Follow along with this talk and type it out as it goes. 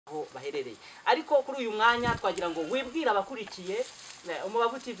aho baherereye ariko kuri uyu mwanya twagira ngo wibwira abakurikiye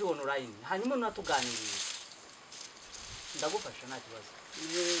Umubavu TV online hanyuma unatuganiriye ndagufasha nta kibazo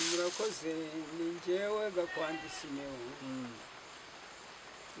murakoze ni njyewe gakwandisimeho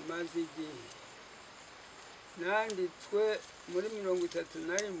maze igihe nanditswe muri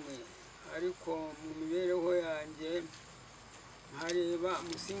 31 ariko mu mibereho yanjye nkareba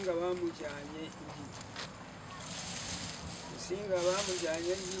musinga bamujyanye musinga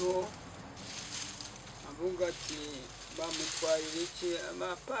bamujyanye ndiho avuga ati bamutwarira iki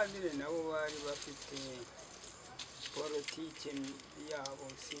abapadiri nabo bari bafite politike yabo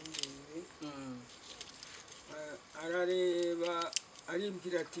singizi arareba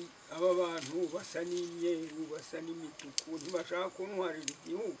aribwira ati aba bantu basa n'imyeru basa n'imituku ntibashaka kuntwarira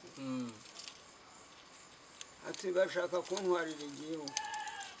igihugu ati bashaka kuntwarira igihugu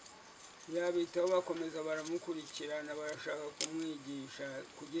yabitaho bakomeza baramukurikirana barashaka kumwigisha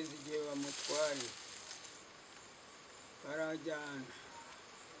kugeza igihe bamutware barajyana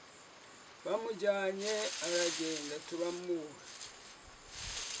bamujyanye aragenda turamuha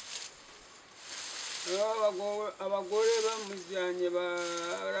abagore bamujyanye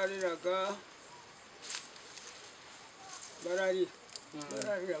barariraga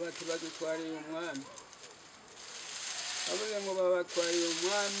bararira bati badutwariye umwami bavuze ngo babatwariye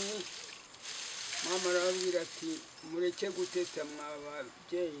umwami mama arababwira ati mureke guteta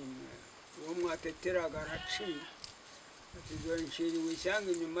mwababyeyi uwo mwateteraga araciye ati dore nshiriwe ishyanga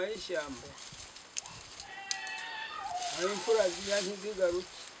inyuma y'ishyamba aho imfura zijya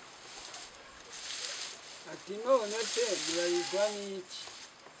ntizigaruke ati none se murarizwa n'iki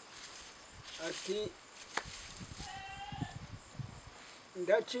ati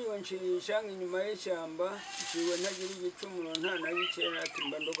ndaciwe nshiriye ishyanga inyuma y'ishyamba nshiwe ntagira igicumuro nta na gikeya ati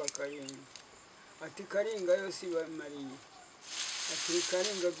mba ndoga karinga ati karinga yose ibamariye ati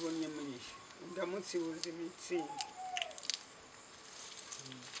karinga avunye murisha ndamutsibuza imitsinda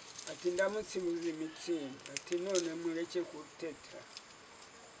ati ndamutsibuza imitsinda ati none mureke guteta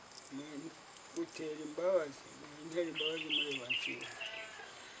gutera imbabazi intera imbabazi mureba nshinga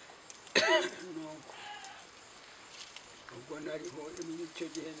nuko ubwo nariho icyo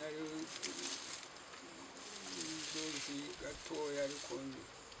gihe nari nduzi gatoya ariko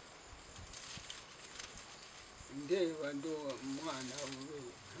ndeba ndo umwana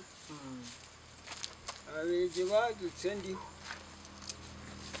w'ubera ababirigi badutse ndiho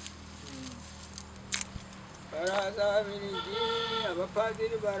baraza ababirigi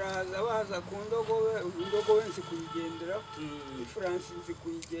abapadiri baraza baza ku ndogobe indogobe nzi kuyigenderaho ifuransi nzi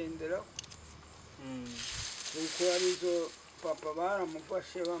kuyigenderaho kuko arizo papa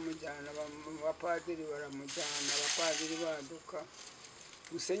baramufashe bamujyana abapadiri baramujyana abapadiri baduka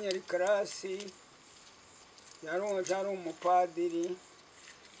musenyeri karasi yari umupadiri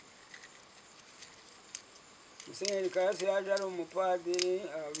musenyeri karasi yaje ari umupadiri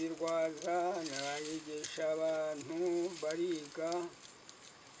abirwaza yigisha abantu bariga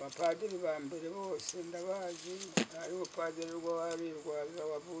abapadiri ba mbere bose ndabazi ari ubupadiri rw'abirwaza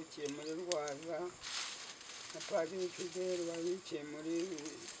wavukiye muri rwaza na padiri Fidele wabikiye muri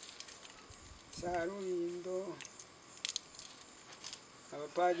Sarurindo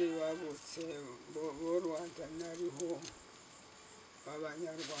abapadiri babutse bo Rwanda nariho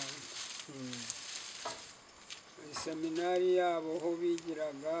b'abanyarwanda seminari yabo ho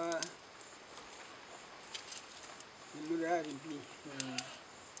bigiraga ni muri Aribi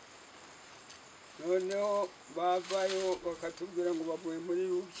noneho bavayo bakatubwira ngo bavuye muri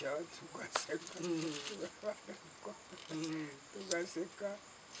Rubya tugaseka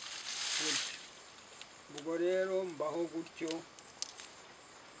ubwo rero mbaho gutyo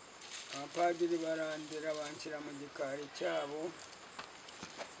abapadiri barandira banshyira mu gikari cyabo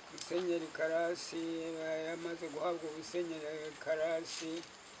musenyeri karasi yamaze guhabwa ubusenyeri karasi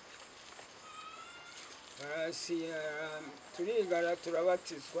turigara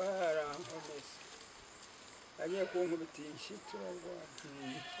turabatizwa arankomeza agiye kunkubita inshi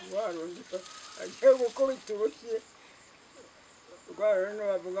turarwana rundi agiye gukubita urushyi rwa rundi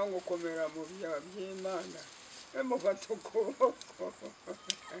bavuga ngo komera mu byaha by'Imana bamufata ukuboko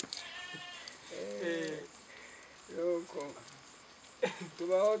yuko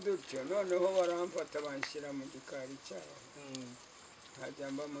tubaho dutyo noneho baramfata banshyira mu gikari cyabo nkajya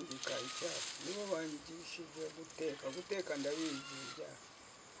mba mu gikari cyabo nibo banyigishije guteka ndabizi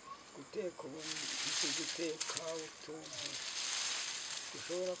guteka ubu nzi guteka utuntu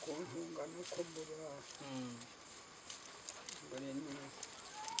dushobora kuntunga nuko mbura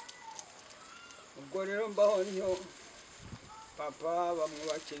ubwo rero mbaho ntyo papa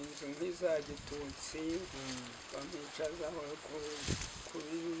bamwubakira inzu nk'iza gitutsi bamwicazaho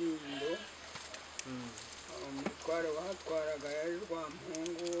kuri umutware wahatwaraga yari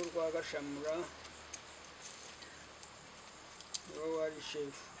Rwampungu rwa Gashamura niwe wari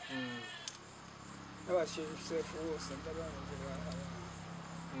shefu n'abashefu bose ndabazi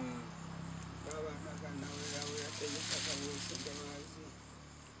babanaga nawe yategekaga bose ndabazi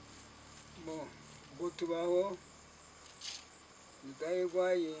ubwo tubaho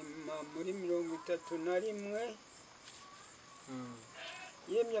Rudahigwa yima muri 31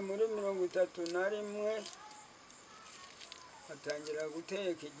 yimye muri 31 atangira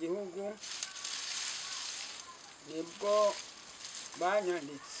guteka igihugu nibwo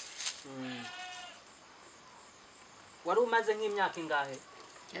banyanditse wari umaze nk'imyaka ingahe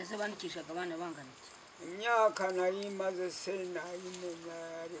cyase bandikishaga abana bangana iki imyaka nari maze se nayimenya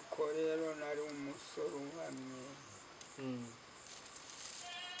ariko rero nari umusore uhamye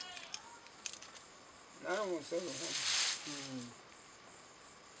nari umusore uhamye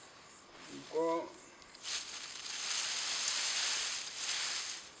ubwo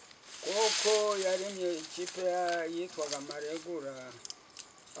koko yaremye ikipe yitwaga Maregura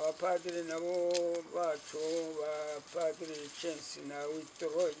abapadiri nabo bacu bapadiri Censi na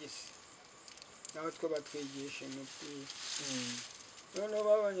Witorogisi naho twe batwigisha imipira noneho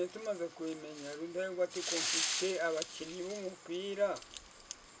babonye tumaze kubimenya Rudahigwa ati ko mfite abakinnyi b'umupira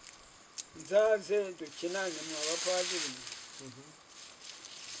nzaze dukinane mu abapadiri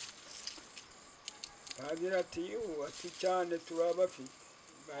padiri ati ati cyane turabafite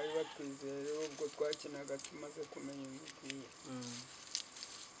bari batwizeye ubwo twakinaga tumaze kumenya umupira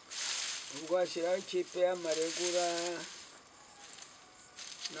ubwo ashyiraho ikipe y'Amaregura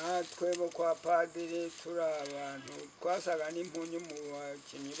natwe bo kwa padiri turi abantu twasaga n'impunyu mu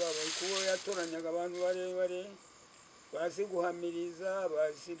bakinnyi babo kuko yatoranyaga abantu barebare bazi guhamiriza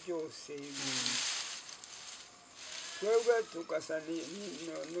bazi byose twebwe tugasa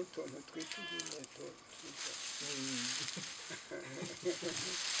n'utuntu twitugine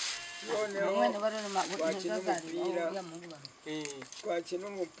noneho twakina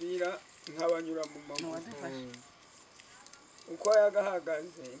umupira nkabanyura mu maguru uko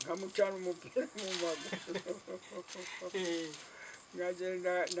yagahagaze nkamucana umupira mu maguru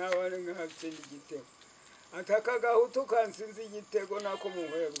nkagenda nabane nkahatsinda igitego ataka gahutu kansinze igitego nako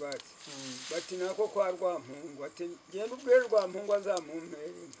muhuye bwatsi bati nako kwa Rwampungu ati genda ubwire Rwampungu azamumpere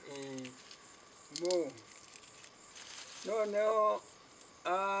noneho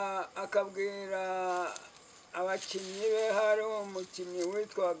akabwira abakinnyi be hari umukinnyi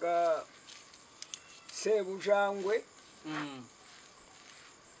witwaga Sebujangwe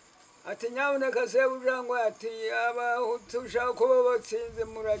ati nyabuneka Sebujangwe ati abahutu ushaka kuba batsinze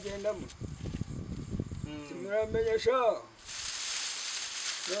muragendamo muramenyesha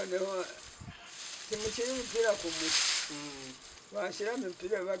noneho timushyira umupira ku mutwe bashyira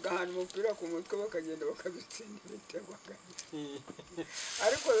imipira bagahana umupira ku mutwe bakagenda bakabitsinda ibitego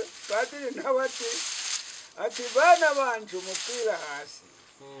ariko padiri nawe ati bana banje umupira hasi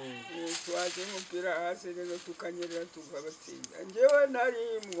twakira umupira hasi rero tukanyerera tukabatsinda njyewe nari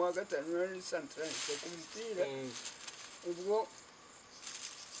mu wa gatanu nari santralise ku mupira ubwo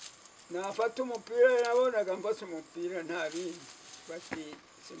nafata umupira nabonaga mfashe umupira nta bindi bati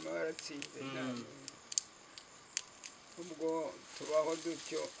sima baratsinze nta bindi ubwo tubaho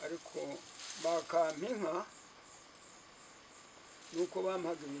dutyo ariko bakampa inka nuko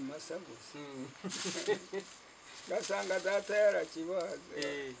bampaga ibimasa gusa gasanga data yarakibaze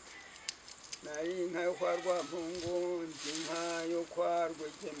nari inka yo kwa Rwampungu ndi inka yo kwa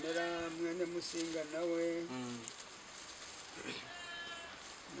Rwegemera mwene Musinga nawe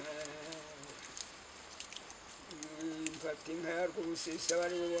mfata inka ya Rwubusisi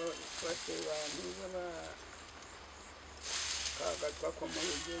bari bafate abantu kagatwa ko mu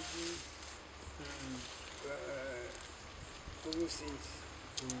Rugezi Rwubusisi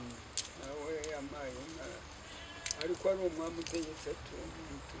nawe yampaye inka ariko ari umwami utegetse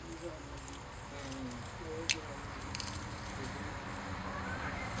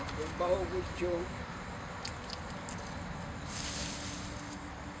mbaho gutyo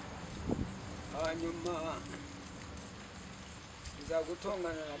hanyuma nza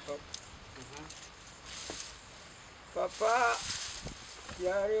gutongana na papa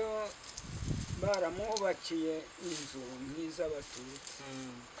yari baramwubakiye inzu nk'iz'abatutsi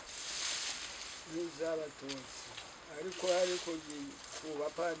ariko yari ku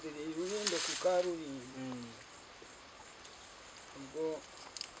bapadiri Rulindo ku Karulindo ubwo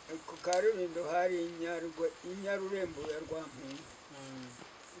ku Karulindo hari inyarurembo ya Rwampungu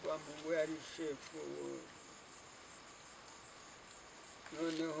Rwampungu yari shefu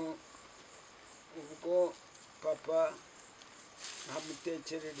noneho ubwo papa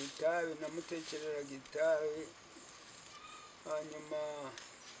nkamutekerera itabi namutekereraga itabi hanyuma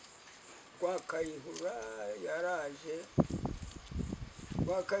Rwakayihura yaraje,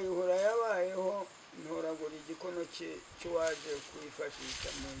 Rwakayihura yabayeho ntoragura igikono cy'uwaje kwifashisha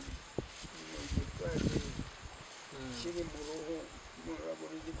mu gitwaje kiri mu ruhu,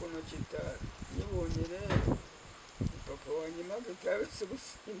 ntoragura igikono cy'itabi. Nibonye rero papa wanyimaga itabi si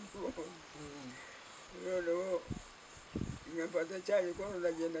gusimbura, noneho ngafata cya gikono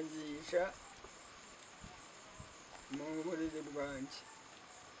ndagenda ngihisha mu buriri bwanjye.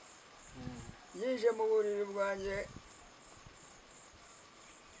 Yije mu buriri bwanjye,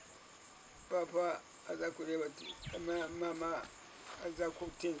 papa aza kureba ati mama aza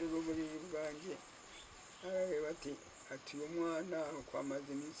kutindira uburiri bwanjye, arareba ati uyu mwana uko amaze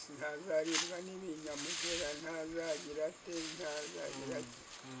iminsi ntazaribwa n'ibinyamugera, ntazagira ate, ntazagira ate.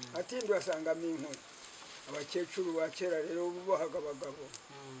 Atindiwe asangamo inkoni. Abakecuru ba kera rero bubahaga abagabo,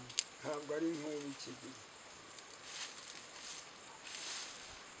 ntabwo ari nk'ubu iki gihe.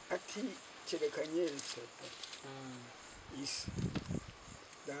 Ati kereka nyeretse isi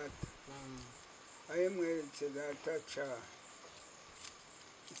data, ahe mweretse data ca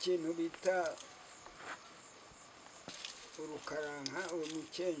ikintu bita urukaranka,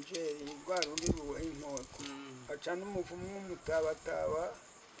 umukenjeri, rwa rundi ruboha inkoko, aca n'umuvumu w'umutabataba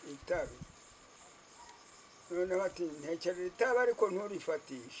itabi. Noneho ati ntekerera itabi ariko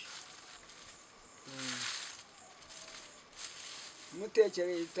nturifatishe.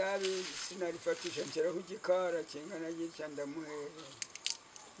 Mutekereye itabi sinarifatisha, nshyiraho igikara kingana gitya ndamuhereza.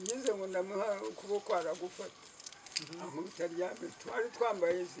 Ngeze ngo ndamuha ukuboko aragufata, ankubita ryame. Twari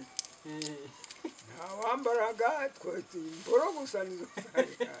twambaye izi, ntawambaraga, imboro gusa nizo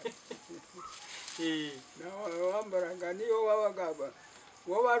zari hasi. Ntawambaraga, niyo wabaga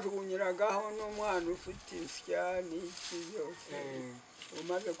uwo bajugunyiragaho n'umwana ufite insya n'iki byose,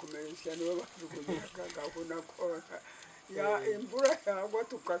 umaze kumera insya nibo bajugunyiraga agahuna kona. Imvura yagwa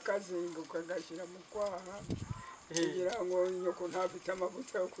tukakazinga ukagashyira mu kwaha kugira ngo nyoko ntafite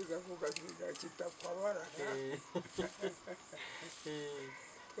amavuta yo kuza kugazinga kitapabarara.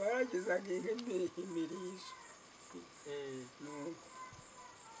 Twaragizaga imirisho.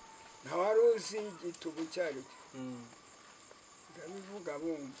 Ntawari uzi igitugu cyari cyo, ndabivuga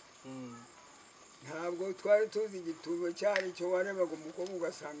bumva. Ntabwo twari tuzi igitugu cyari cyo, warebaga umukobwa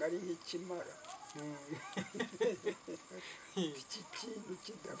ugasanga ari nk'ikimara. Iki kintu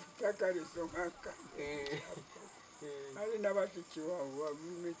kidafite akariso nk'aka, hari n'abashiki wabo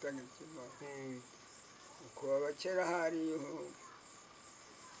bamwitaga ikimara. Uko abakera hariho,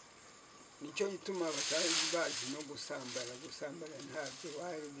 nicyo gituma batari bazi no gusambara. Gusambara ntabyo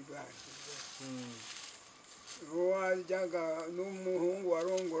bari bazi. Wajyaga n'umuhungu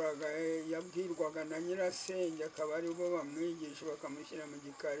warongoraga yabwirwaga na nyirasenge, akaba ari bo bamwigisha, bakamushyira mu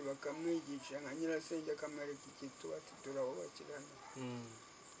gikari bakamwigisha, nka nyirasenge akamwereka igituba ati turabubakirana.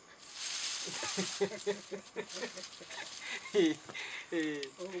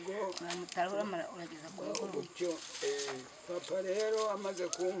 Ubwo urageza ku rugo gutyo papa rero amaze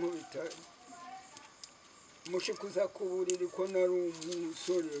kunkubita, mushikuza ku buriri ko nari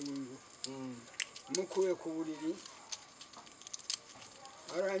umusore wiwe, mukuye ku buriri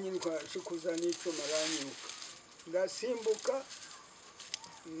aranyiruka, shikuza n'icuma aranyiruka, ndasimbuka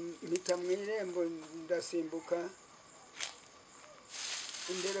mpita mu irembo, ndasimbuka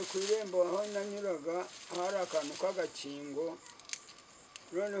imbere ku irembo aho nanyuraga hari akantu k'agakingo.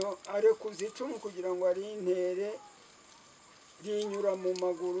 Noneho arekuza icumu kugira ngo arintere, rinyura mu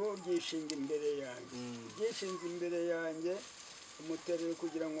maguru ryishinga imbere yanjye. Ryishinze imbere yanjye, umuterere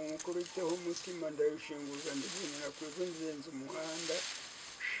kugira ngo mukubiteho umutima, ndayishinguza ndivunyira ku ivu nzenze umuhanda,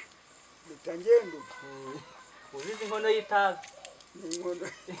 mpita ngenda uko. Uzize inkono y'itabi? Ni inkono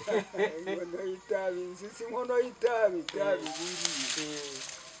y'itabi, nzize inkono y'itabi, itabi ngiyi.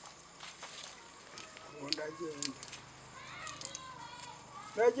 Ubu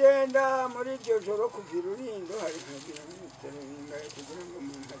ndagenda muri iryo joro kuva i Rulindo, hari nka kilometero bingahe kugira ngo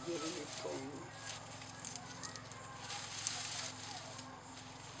umuntu agere Ibitongo.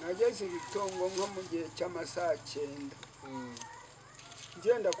 Nageze Ibitongo nko mu gihe cy'amasaha 9,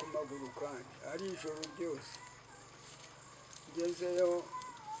 ngenda ku maguru kandi ari ijoro ryose. Ngezeyo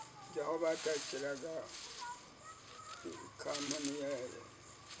njya aho batakiraga kampani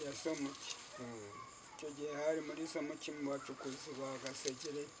ya Somuki. Icyo gihe hari muri Somuki mu bacukuzi ba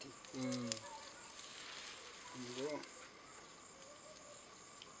Gasegereti.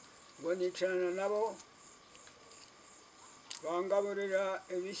 Ngo nicarana nabo, bangaburira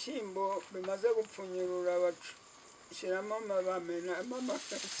ibishyimbo bimaze gupfunyirura, bashyiramo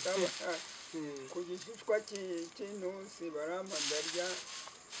amasaba ku gishishwa cy'intusi, barampa ndarya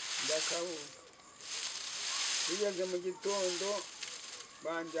ndakabura. bigeze mu gitondo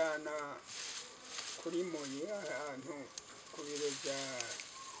banjyana kuri moye ahantu ku biro bya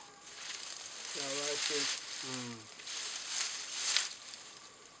base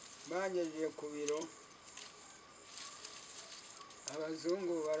bangejeje ku biro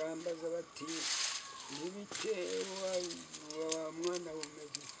abazungu barambaza bati nibite wa mwana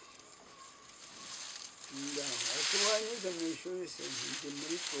w'umeze ati wanyuze mu ishuri se ndi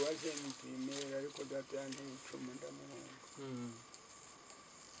muri tuwazemu pirimeri ariko data yanjye icumu ndamuhunga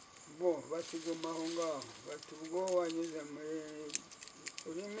bo batuguma aho ngaho bati ubwo wanyuze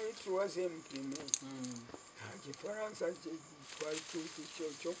uri muri tuwazemu pirimeri nta gifaransa twari tuzi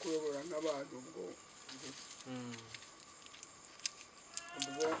cyo kuyobora n'abantu ubwo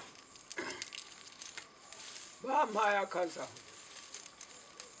bampaye akazi aho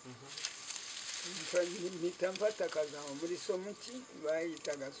mpita mfata akazi aho muri somuki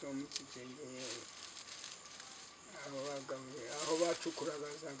bayitaga somuki cyegeye aho bacukuraga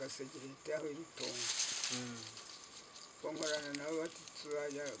za gasegereti aho ibitongo nkorana nabo bati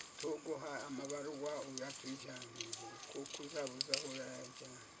tuzajya tuguha amabaruwa uyatujyanire kuko uzabuza aho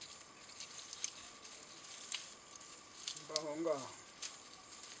urayajyana mbaho ngaho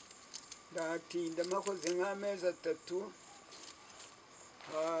ndatinda makoze nk'amezi 3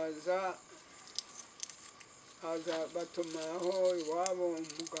 haza batumaho iwabo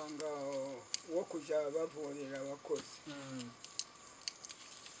umuganga wo kujya bavurira abakozi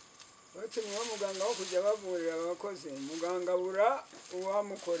batumaho umuganga wo kujya bavurira abakozi muganga bura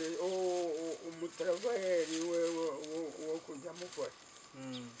uwamukoreye umutravayeri we wo kujya mukora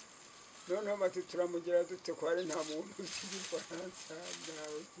noneho bati turamugira dute ko hari nta muntu uzi igifaransa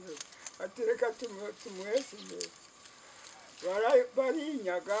ati reka tumuhese imbere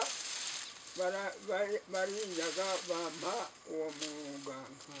barinyaga bampa uwo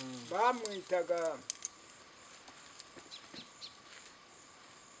muganga bamwitaga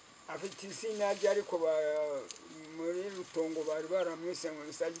afite Sina Gerard ariko muri Rutongo bari baramwise ngo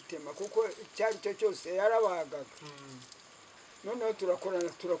Nsagitema kuko icyari cyo cyose yarabagaga noneho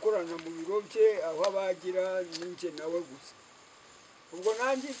turakorana mu biro bye aho abagira ninjye nawe gusa ubwo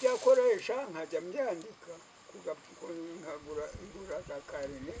nanjye byakoresha nkajya mbyandika nkagura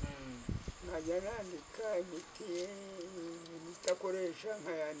agakarine nkajya nandika imiti itakoresha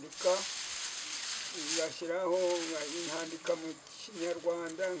nkayandika ngashyiraho nkandika mu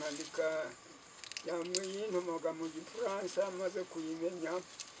kinyarwanda nkandika yintumaga mu gifaransa maze kuyimenya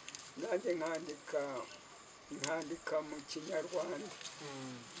nanjye nkandika mu kinyarwanda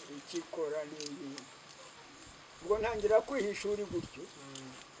ikikora n'ibindi ubwo ntangira kwiha ishuri gutyo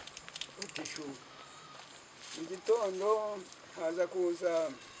ishuri mu gitondo haza kuza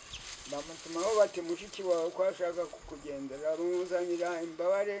bamutumaho bati mushiki wawe ko ashaka kukugendera bamuzanira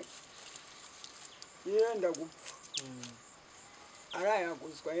imbabare yenda gupfa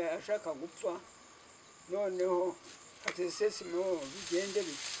arayaguzwa ashaka gupfa noneho ati sesimo bigende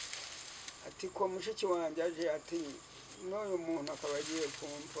bite ati ko mushiki wanjye aje ati n'uyu muntu akaba agiye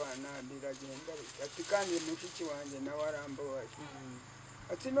kumvana biragenda ati kandi mushiki wanjye nawe arambabaye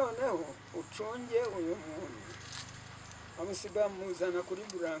ati noneho ucunge uyu muntu amusiga muzana kuri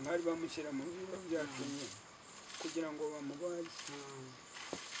burankari bamushyira mu biro byacu kugira ngo bamubaze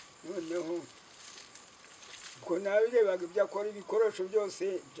noneho ko nabirebaga ibyo akora ibikoresho byose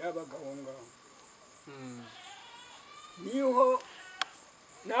byabaga aho ngaho niho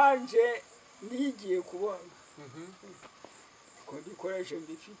nanjye nigiye kubona ko ibikoresho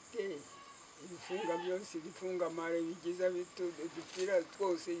bifite ibifunga byose ibifunga amare bigiza dupira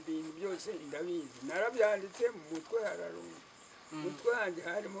twose ibintu byose ndabizi narabyanditse mu mutwe hararuma mutwe wanjye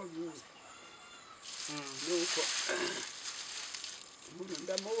harimo byinshi nuko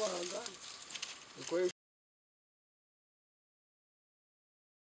ndamubaga